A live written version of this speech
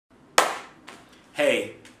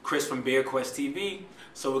Hey, Chris from BeerQuest TV.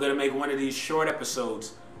 So we're going to make one of these short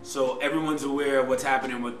episodes so everyone's aware of what's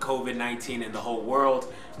happening with COVID-19 in the whole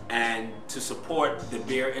world, and to support the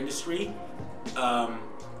beer industry,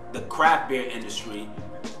 the craft beer industry,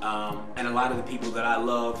 and a lot of the people that I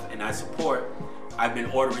love and I support. I've been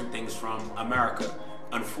ordering things from America.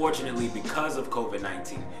 Unfortunately, because of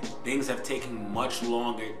COVID-19, things have taken much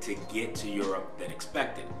longer to get to Europe than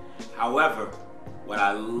expected. However, what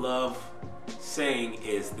I love saying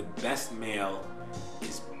is the best mail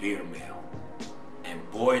is beer mail.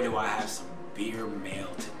 And boy, do I have some beer mail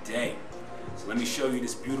today. So let me show you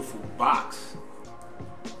this beautiful box.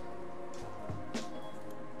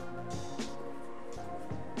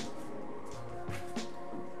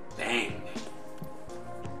 Bang.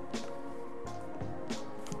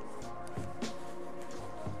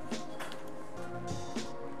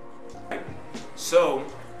 So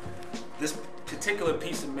this particular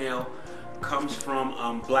piece of mail comes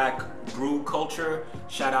from Black Brew Culture.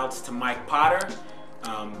 Shout outs to Mike Potter.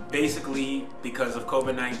 Basically, because of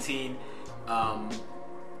COVID-19,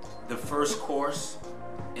 the first course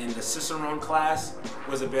in the Cicerone class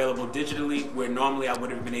was available digitally, where normally I would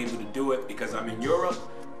have been able to do it because I'm in Europe.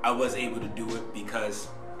 I was able to do it because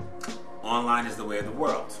online is the way of the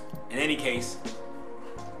world. In any case,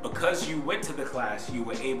 because you went to the class, you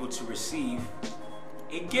were able to receive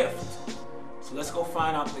a gift. So let's go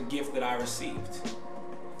find out the gift that I received.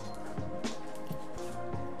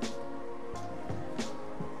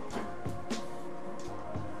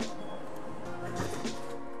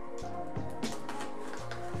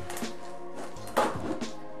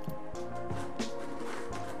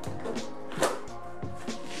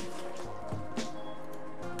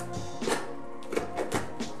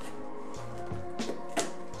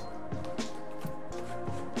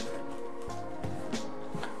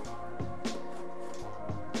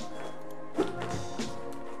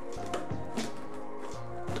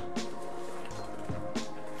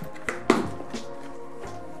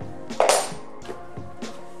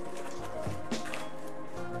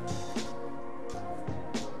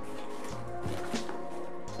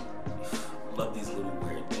 Love these little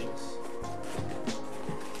weird things.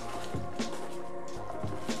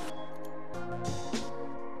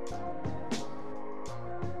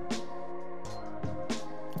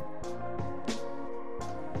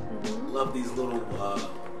 Love these little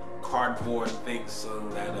cardboard things so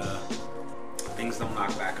that things don't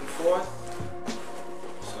knock back and forth.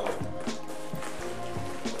 So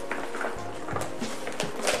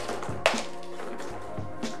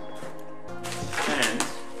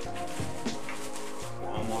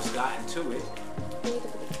got into it.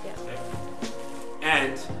 Yeah. Okay.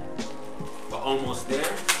 And we're almost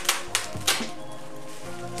there.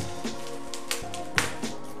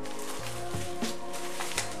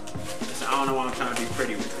 Listen, I don't know why I'm trying to be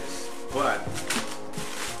pretty with this, but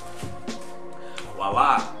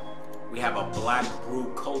voila, we have a Black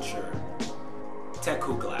Brew Culture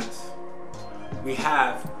Teku glass. We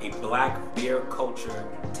have a Black Beer Culture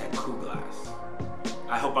Teku glass.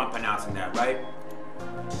 I hope I'm pronouncing that right.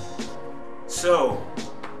 So,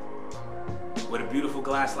 with a beautiful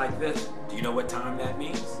glass like this, do you know what time that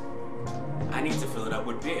means? I need to fill it up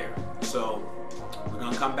with beer. So, we're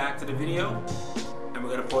gonna come back to the video and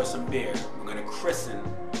we're gonna pour some beer. We're gonna christen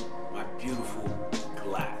my beautiful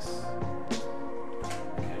glass.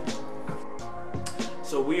 Okay.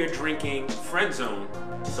 So we are drinking Friend Zone.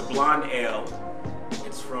 It's a blonde ale.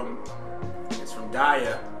 It's from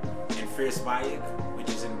Daya in Fürstbayek, which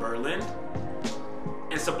is in Berlin.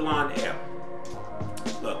 And it's a blonde ale.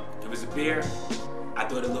 Look, it was a beer. I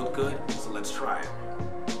thought it looked good, so let's try it.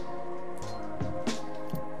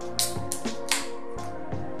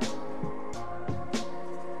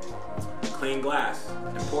 Clean glass,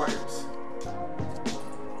 importance.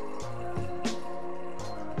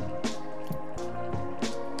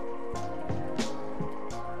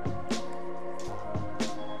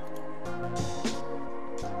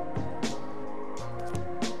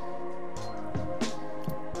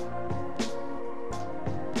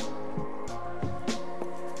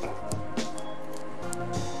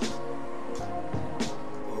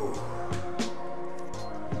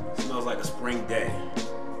 Smells like a spring day.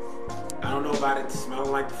 I don't know about it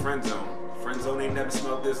smelling like the Friend Zone. Friend Zone ain't never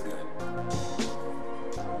smelled this good.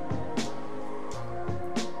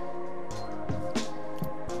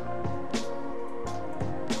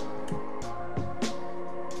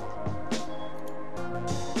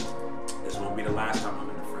 This won't be the last time I'm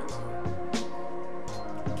in the Friend Zone.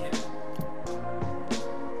 Kidding.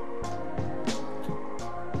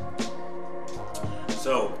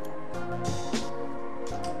 So,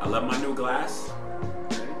 I love my new glass.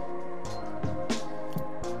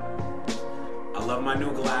 my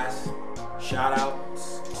new glass. Shout out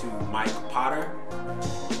to Mike Potter.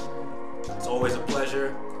 It's always a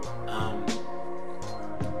pleasure.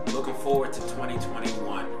 Looking forward to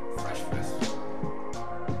 2021 Fresh Fest.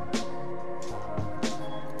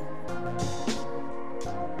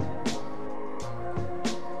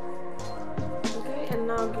 Okay, and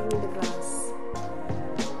now give me the glass.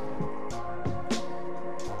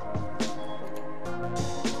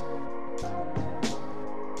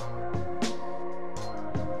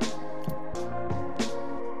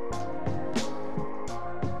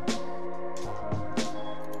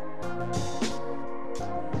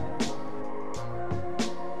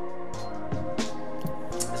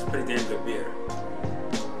 It's pretty damn good beer.